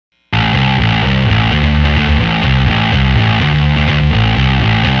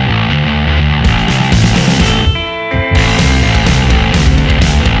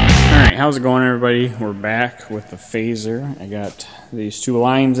Alright, how's it going, everybody? We're back with the Phazer. I got these two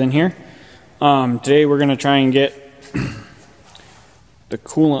lines in here. Today we're going to try and get the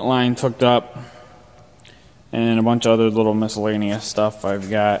coolant lines hooked up and a bunch of other little miscellaneous stuff. I've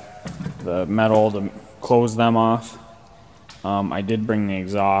got the metal to close them off. I did bring the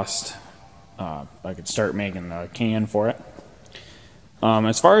exhaust. I could start making the can for it.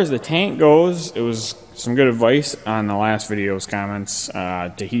 As far as the tank goes, it was some good advice on the last video's comments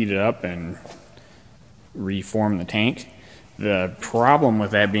to heat it up and reform the tank. The problem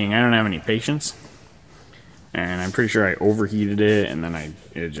with that being I don't have any patience, and I'm pretty sure I overheated it, and then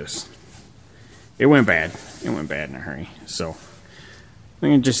it went bad. It went bad in a hurry. So I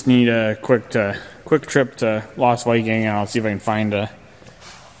think I just need a quick trip to Lost Viking, and I'll see if I can find I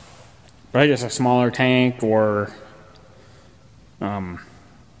guess a smaller tank, or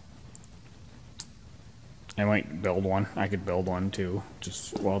I might build one. I could build one too.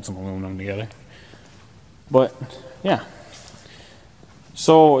 Just weld some aluminum together. But yeah.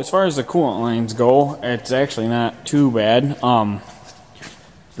 So as far as the coolant lines go, it's actually not too bad.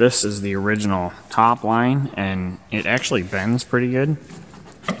 This is the original top line, and it actually bends pretty good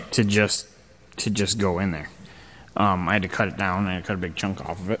to just go in there. I had to cut it down. I had to cut a big chunk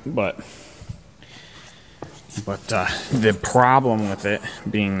off of it, but the problem with it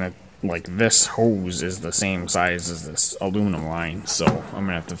being that, like, this hose is the same size as this aluminum line, so I'm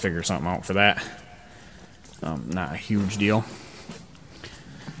gonna have to figure something out for that. Not a huge deal.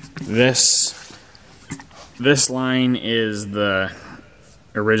 This line is the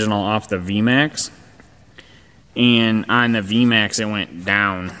original off the VMAX, and on the VMAX it went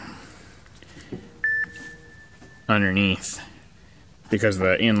down underneath because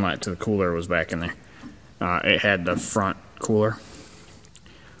the inlet to the cooler was back in there. It had the front cooler.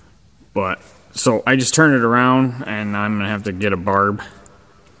 But, so I just turned it around, and I'm going to have to get a barb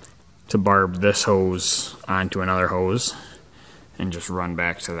to barb this hose onto another hose and just run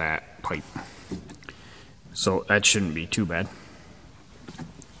back to that pipe. So that shouldn't be too bad.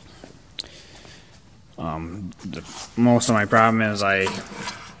 Most of my problem is I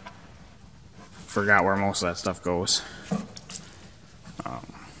forgot where most of that stuff goes.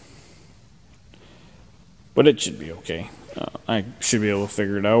 But it should be okay. I should be able to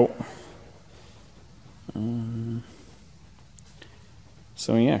figure it out.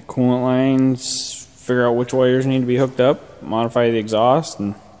 So yeah, coolant lines, figure out which wires need to be hooked up, modify the exhaust,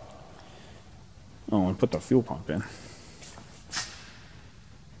 and put the fuel pump in.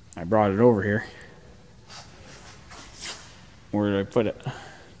 I brought it over here. Where did I put it?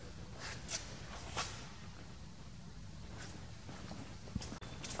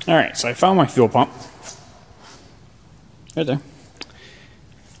 Alright, so I found my fuel pump. Right there.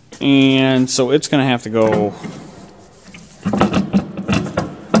 And so it's going to have to go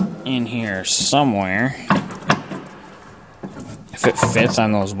in here somewhere. If it fits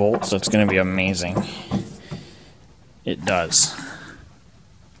on those bolts, it's going to be amazing. It does.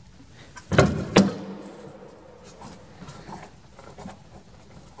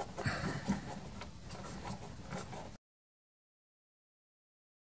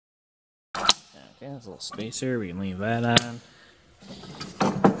 Okay, there's a little spacer. We can leave that on.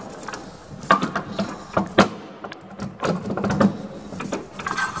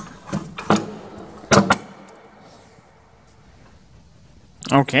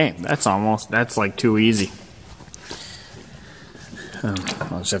 Okay, that's like too easy.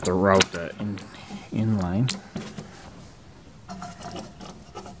 I'll just have to route the inline.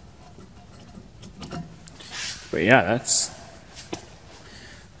 But yeah, that's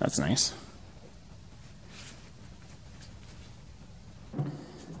nice.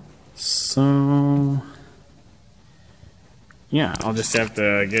 So yeah, I'll just have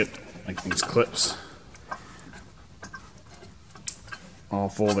to get like these clips all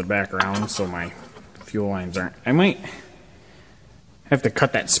folded back around so my fuel lines aren't. I might have to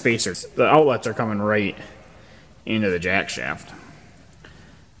cut that spacer. The outlets are coming right into the jack shaft,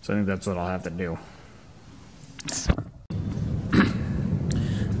 so I think that's what I'll have to do.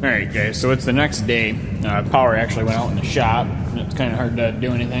 Alright guys, so it's the next day. Power actually went out in the shop. It's kind of hard to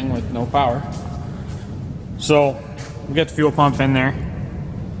do anything with no power. So we got the fuel pump in there.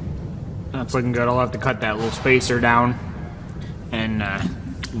 That's looking good. I'll have to cut that little spacer down and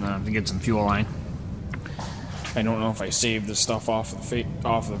have to get some fuel line. I don't know if I saved the stuff off the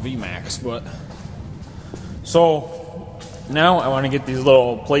VMAX, but so now I want to get these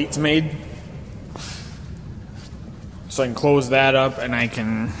little plates made so I can close that up, and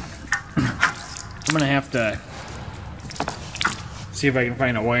I'm gonna have to see if I can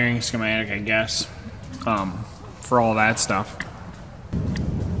find a wiring schematic, I guess, for all that stuff.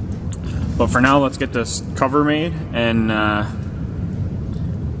 But for now, let's get this cover made, and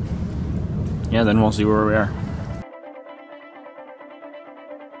yeah, then we'll see where we are.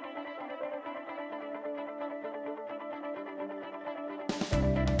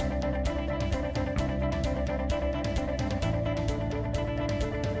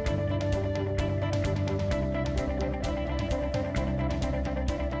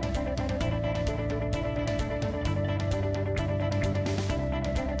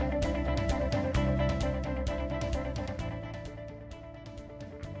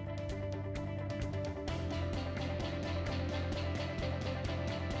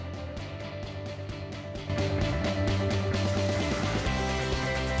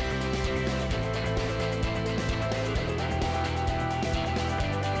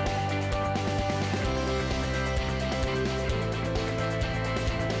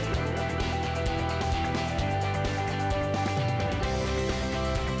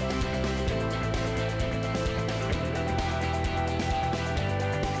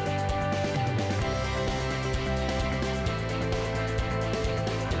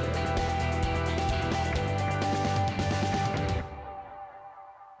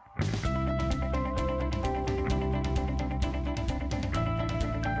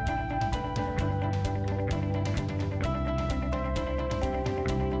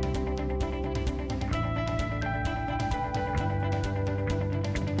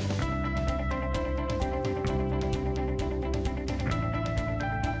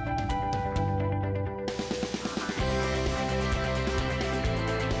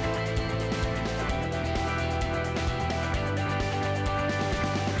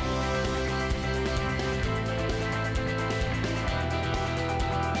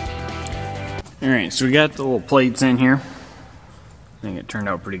 Alright, so we got the little plates in here. I think it turned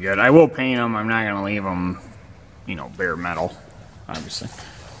out pretty good. I will paint them. I'm not going to leave them, you know, bare metal, obviously.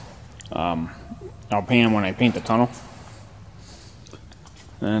 I'll paint them when I paint the tunnel.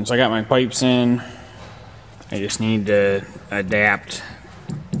 And so I got my pipes in. I just need to adapt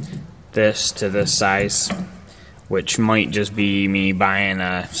this to this size, which might just be me buying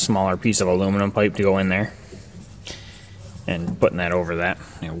a smaller piece of aluminum pipe to go in there and putting that over that,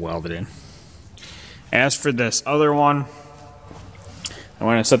 you know, weld it in. As for this other one, I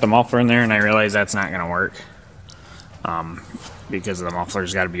want to set the muffler in there, and I realize that's not going to work because the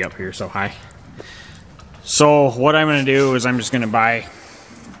muffler's got to be up here so high. So what I'm going to do is I'm just going to buy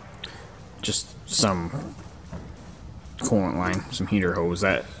just some coolant line, some heater hose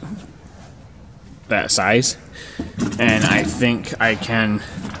that size, and I think I can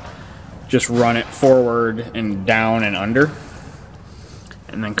just run it forward and down and under,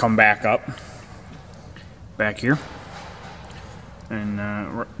 and then come back up. Back here and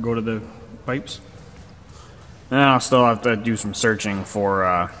go to the pipes. And I'll still have to do some searching for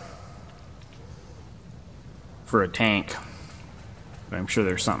a tank, but I'm sure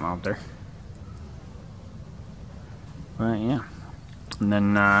there's something out there. But yeah, and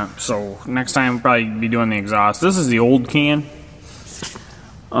then so next time we'll probably be doing the exhaust. This is the old can.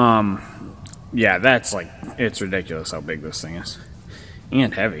 Yeah, that's like, it's ridiculous how big this thing is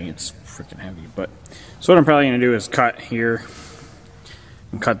and heavy. It's freaking heavy. But so what I'm probably going to do is cut here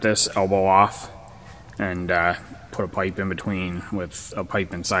and cut this elbow off and put a pipe in between with a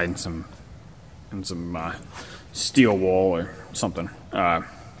pipe inside and some steel wool or something. I'm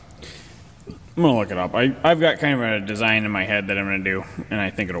going to look it up. I've got kind of a design in my head that I'm going to do, and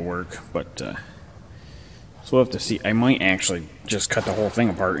I think it'll work. But so we'll have to see. I might actually just cut the whole thing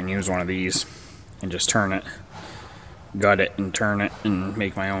apart and use one of these and just turn it. Gut it and turn it and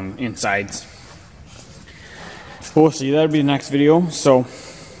make my own insides. We'll see. That'll be the next video. So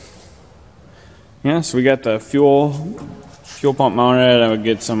yeah, so we got the fuel pump mounted. I would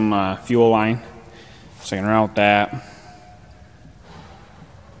get some fuel line so I can route that.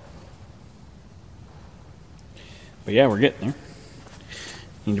 But yeah, we're getting there.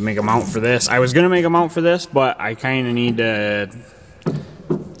 Need to make a mount for this. I was gonna make a mount for this, but I kind of need to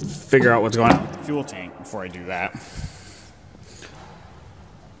figure out what's going on with the fuel tank before I do that.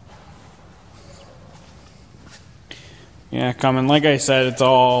 Yeah, coming. Like I said, it's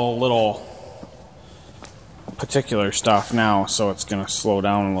all little particular stuff now, so it's going to slow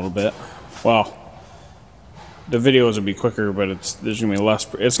down a little bit. Well, the videos will be quicker, but there's going to be less.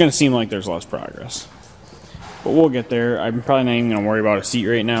 It's going to seem like there's less progress. But we'll get there. I'm probably not even going to worry about a seat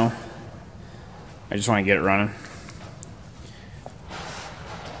right now. I just want to get it running.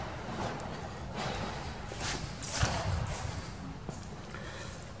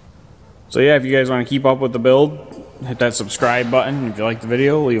 So yeah, if you guys want to keep up with the build, hit that subscribe button. If you like the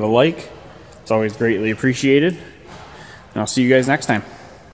video, leave a like. It's always greatly appreciated. And I'll see you guys next time.